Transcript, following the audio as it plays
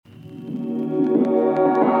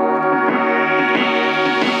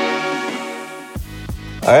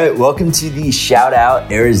All right, welcome to the Shout Out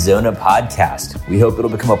Arizona podcast. We hope it'll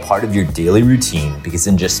become a part of your daily routine because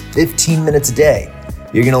in just 15 minutes a day,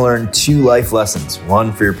 you're going to learn 2 life lessons,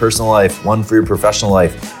 one for your personal life, one for your professional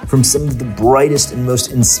life, from some of the brightest and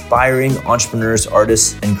most inspiring entrepreneurs,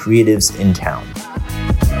 artists, and creatives in town.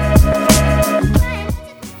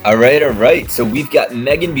 All right. So we've got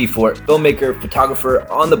Megan Beaufort, filmmaker,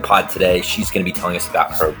 photographer, on the pod today. She's going to be telling us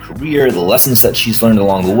about her career, the lessons that she's learned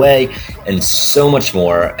along the way, and so much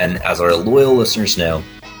more. And as our loyal listeners know,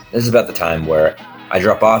 this is about the time where I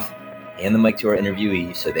drop off, hand the mic to our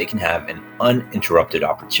interviewee so they can have an uninterrupted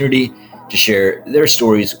opportunity to share their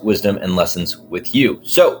stories, wisdom, and lessons with you.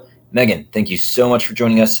 So, Megan, thank you so much for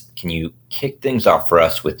joining us. Can you kick things off for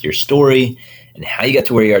us with your story and how you got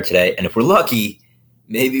to where you are today? And if we're lucky,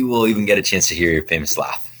 maybe we'll even get a chance to hear your famous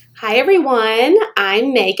laugh. Hi, everyone.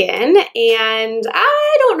 I'm Megan, and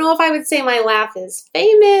I don't know if I would say my laugh is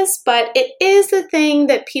famous, but it is the thing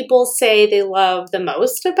that people say they love the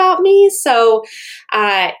most about me. So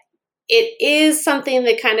it is something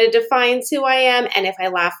that kind of defines who I am. And if I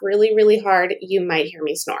laugh really, really hard, you might hear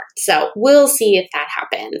me snort. So we'll see if that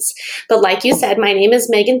happens. But like you said, my name is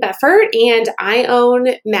Megan Beaufort, and I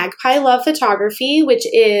own Magpie Love Photography, which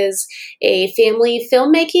is a family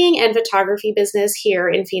filmmaking and photography business here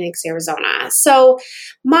in Phoenix, Arizona. So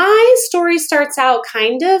my story starts out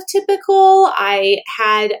kind of typical. I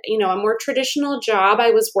had, a more traditional job.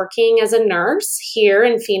 I was working as a nurse here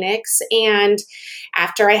in Phoenix, and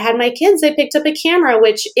after I had my kids, I picked up a camera,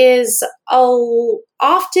 which is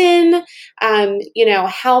often,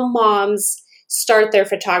 how moms start their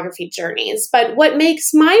photography journeys. But what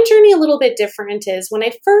makes my journey a little bit different is when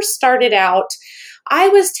I first started out, I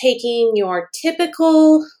was taking your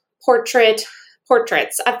typical portraits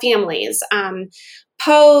of families,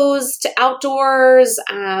 posed outdoors.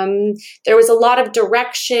 There was a lot of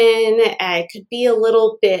direction. It could be a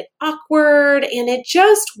little bit awkward, and it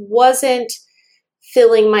just wasn't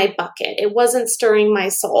filling my bucket. It wasn't stirring my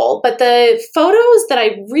soul. But the photos that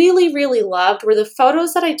I really, really loved were the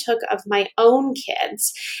photos that I took of my own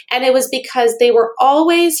kids. And it was because they were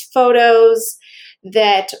always photos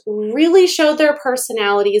that really showed their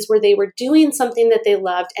personalities, where they were doing something that they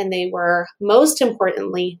loved, and they were, most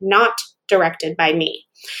importantly, not directed by me.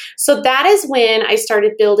 So that is when I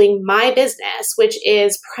started building my business, which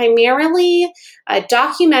is primarily a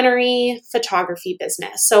documentary photography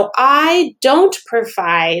business. So I don't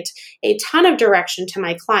provide a ton of direction to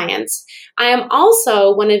my clients. I am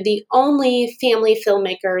also one of the only family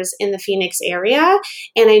filmmakers in the Phoenix area,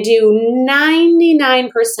 and I do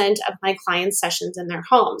 99% of my clients' sessions in their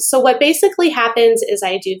homes. So what basically happens is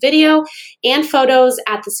I do video and photos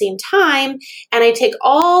at the same time, and I take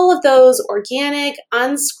all of those organic,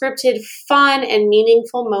 unscripted, fun, and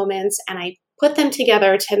meaningful moments, and I put them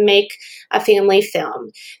together to make a family film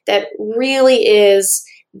that really is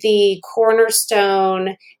the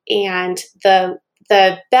cornerstone and the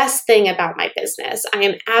best thing about my business. I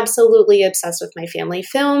am absolutely obsessed with my family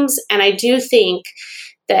films, and I do think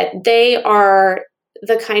that they are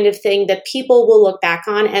the kind of thing that people will look back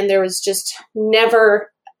on, and there was just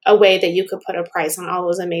never a way that you could put a price on all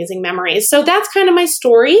those amazing memories. So that's kind of my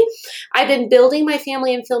story. I've been building my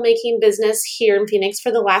family and filmmaking business here in Phoenix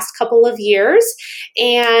for the last couple of years,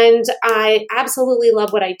 and I absolutely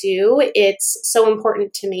love what I do. It's so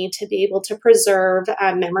important to me to be able to preserve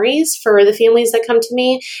memories for the families that come to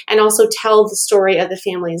me, and also tell the story of the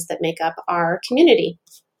families that make up our community.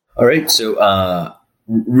 All right. So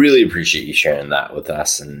really appreciate you sharing that with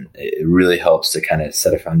us, and it really helps to kind of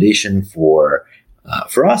set a foundation for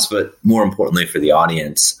us, but more importantly for the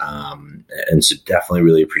audience. And so definitely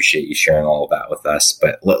really appreciate you sharing all of that with us.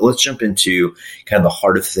 But let's jump into kind of the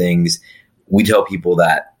heart of things. We tell people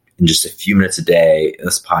that in just a few minutes a day,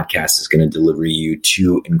 this podcast is going to deliver you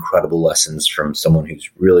 2 incredible lessons from someone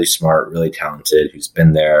who's really smart, really talented, who's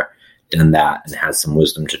been there, done that, and has some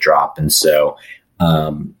wisdom to drop. And so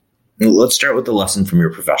let's start with the lesson from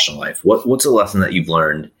your professional life. What's a lesson that you've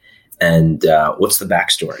learned, and what's the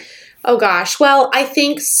backstory? Oh gosh. Well, I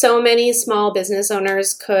think so many small business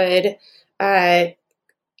owners could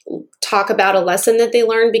talk about a lesson that they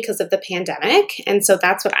learned because of the pandemic. And so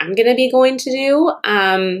that's what I'm going to be going to do.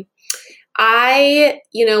 When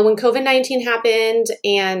COVID-19 happened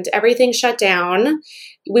and everything shut down,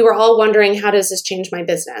 we were all wondering, how does this change my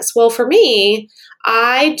business? Well, for me,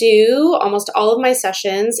 I do almost all of my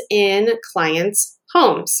sessions in clients'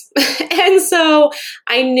 homes. And so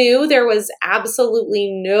I knew there was absolutely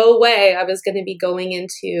no way I was going to be going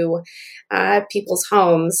into people's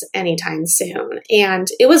homes anytime soon. And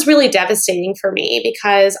it was really devastating for me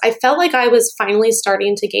because I felt like I was finally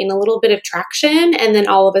starting to gain a little bit of traction. And then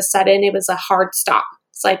all of a sudden it was a hard stop.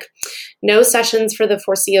 It's like no sessions for the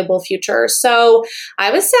foreseeable future. So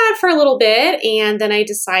I was sad for a little bit, and then I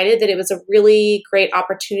decided that it was a really great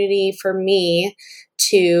opportunity for me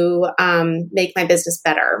to make my business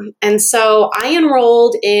better. And so I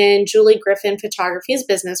enrolled in Julie Griffin Photography's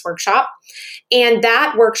business workshop. And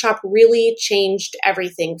that workshop really changed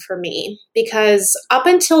everything for me, because up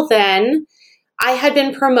until then, I had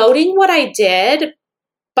been promoting what I did,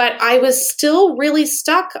 but I was still really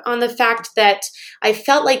stuck on the fact that I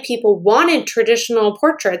felt like people wanted traditional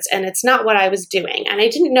portraits, and it's not what I was doing. And I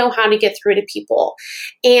didn't know how to get through to people.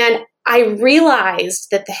 And I realized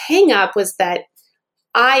that the hang up was that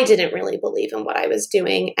I didn't really believe in what I was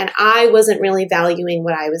doing, and I wasn't really valuing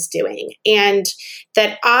what I was doing, and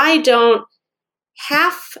that I don't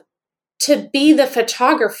have to be the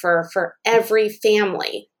photographer for every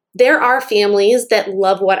family. There are families that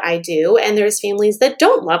love what I do, and there's families that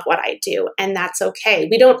don't love what I do, and that's okay.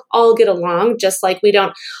 We don't all get along, just like we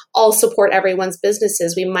don't all support everyone's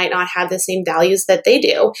businesses. We might not have the same values that they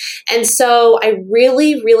do. And so I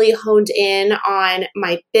really, really honed in on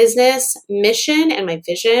my business mission and my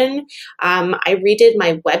vision. I redid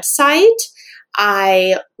my website.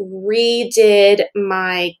 I redid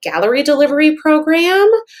my gallery delivery program.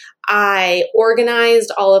 I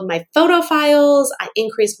organized all of my photo files. I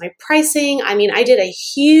increased my pricing. I mean, I did a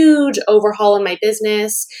huge overhaul in my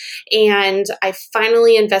business, and I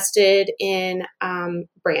finally invested in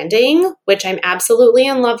branding, which I'm absolutely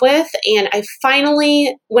in love with. And I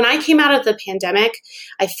finally, when I came out of the pandemic,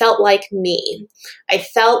 I felt like me. I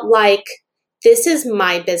felt like this is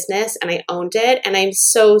my business, and I owned it, and I'm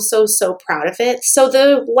so, so, so proud of it. So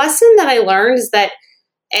the lesson that I learned is that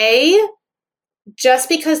just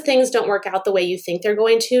because things don't work out the way you think they're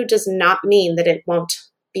going to does not mean that it won't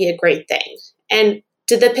be a great thing. And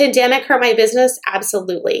did the pandemic hurt my business?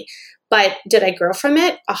 Absolutely. But did I grow from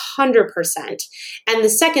it? 100%. And the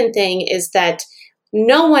second thing is that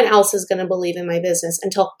no one else is going to believe in my business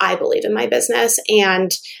until I believe in my business.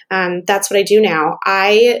 And that's what I do now.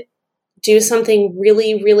 I do something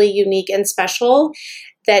really, really unique and special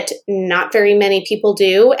that not very many people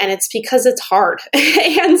do, and it's because it's hard.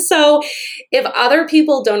 And so if other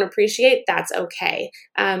people don't appreciate, that's okay.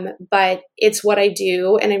 But it's what I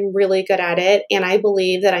do, and I'm really good at it, and I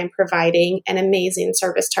believe that I'm providing an amazing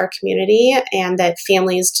service to our community, and that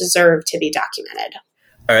families deserve to be documented.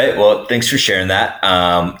 All right. Well, thanks for sharing that.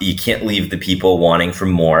 You can't leave the people wanting for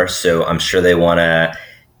more, so I'm sure they want to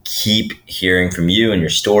keep hearing from you and your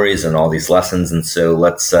stories and all these lessons. And so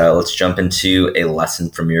let's jump into a lesson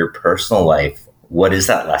from your personal life. What is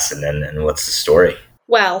that lesson, and what's the story?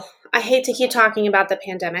 Well, I hate to keep talking about the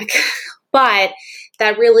pandemic, but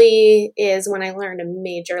that really is when I learned a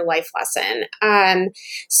major life lesson.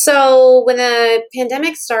 So when the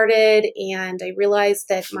pandemic started and I realized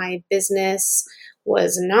that my business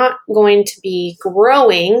was not going to be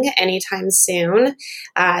growing anytime soon,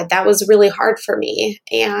 that was really hard for me.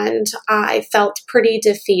 And I felt pretty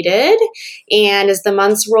defeated. And as the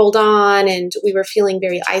months rolled on and we were feeling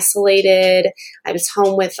very isolated, I was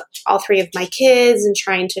home with all three of my kids and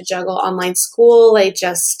trying to juggle online school. I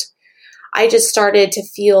just started to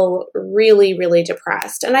feel really, really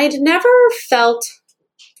depressed. And I'd never felt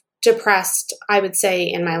depressed, I would say,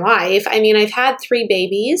 in my life. I mean, I've had 3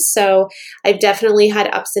 babies, so I've definitely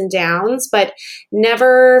had ups and downs, but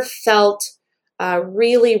never felt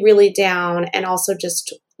really, really down, and also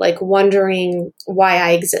just like wondering why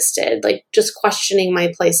I existed, like just questioning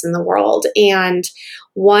my place in the world. And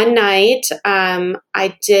one night,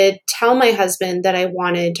 I did tell my husband that I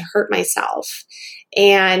wanted to hurt myself.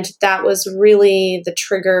 And that was really the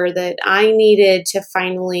trigger that I needed to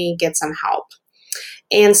finally get some help.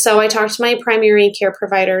 And so I talked to my primary care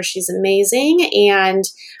provider. She's amazing. And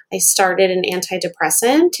I started an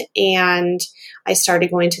antidepressant, and I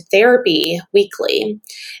started going to therapy weekly.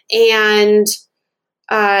 And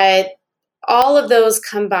all of those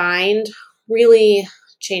combined really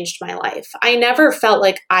changed my life. I never felt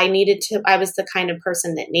like I was the kind of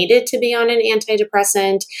person that needed to be on an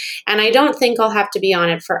antidepressant. And I don't think I'll have to be on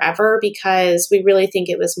it forever, because we really think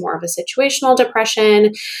it was more of a situational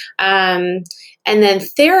depression. And then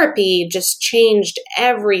therapy just changed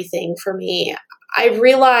everything for me. I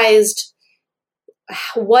realized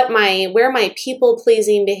where my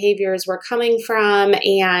people-pleasing behaviors were coming from,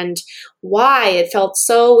 and why it felt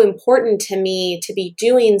so important to me to be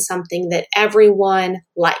doing something that everyone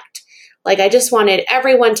liked. Like, I just wanted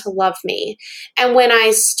everyone to love me. And when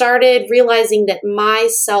I started realizing that my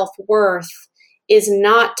self-worth is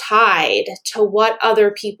not tied to what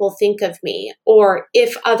other people think of me or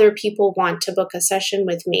if other people want to book a session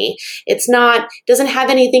with me. Doesn't have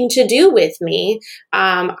anything to do with me.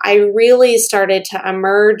 I really started to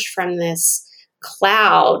emerge from this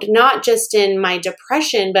cloud, not just in my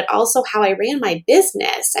depression, but also how I ran my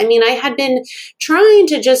business. I mean, I had been trying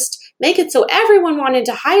to just make it so everyone wanted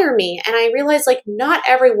to hire me. And I realized like not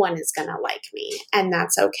everyone is going to like me, and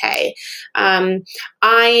that's okay.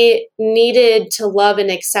 I needed to love and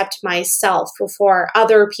accept myself before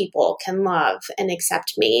other people can love and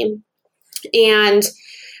accept me. And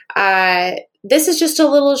this is just a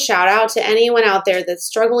little shout out to anyone out there that's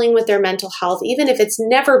struggling with their mental health, even if it's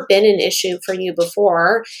never been an issue for you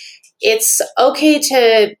before. It's okay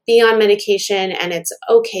to be on medication and it's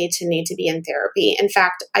okay to need to be in therapy. In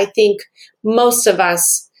fact, I think most of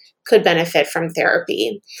us could benefit from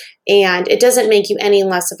therapy, and it doesn't make you any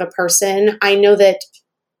less of a person. I know that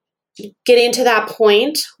getting to that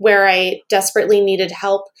point where I desperately needed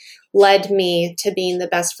help led me to being the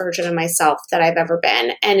best version of myself that I've ever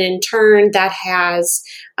been. And in turn, that has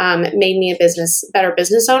made me a better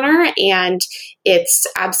business owner, and it's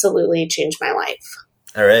absolutely changed my life.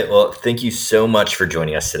 All right. Well, thank you so much for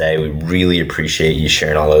joining us today. We really appreciate you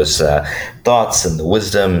sharing all those thoughts and the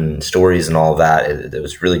wisdom and stories and all of that. It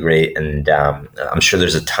was really great. And I'm sure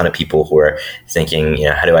there's a ton of people who are thinking,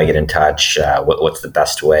 how do I get in touch? What's the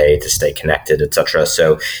best way to stay connected, et cetera.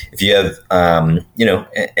 So if you have,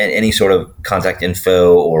 any sort of contact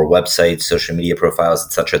info or websites, social media profiles,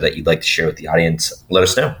 et cetera, that you'd like to share with the audience, let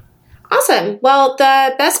us know. Awesome. Well,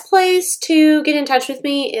 the best place to get in touch with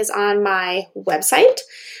me is on my website.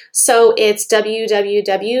 So it's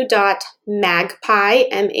www.magpie,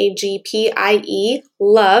 MAGPIE,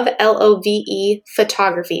 love, LOVE,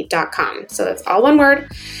 photography.com. So that's all one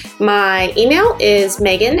word. My email is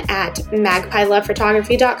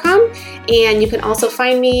megan@magpielovephotography.com. And you can also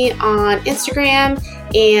find me on Instagram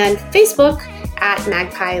and Facebook at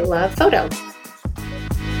Magpie Love Photo.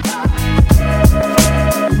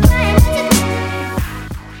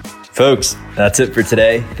 Folks, that's it for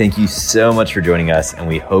today. Thank you so much for joining us, and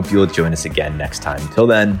we hope you'll join us again next time. Till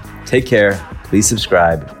then, take care, please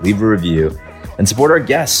subscribe, leave a review, and support our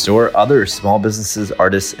guests or other small businesses,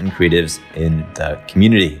 artists, and creatives in the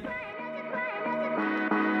community.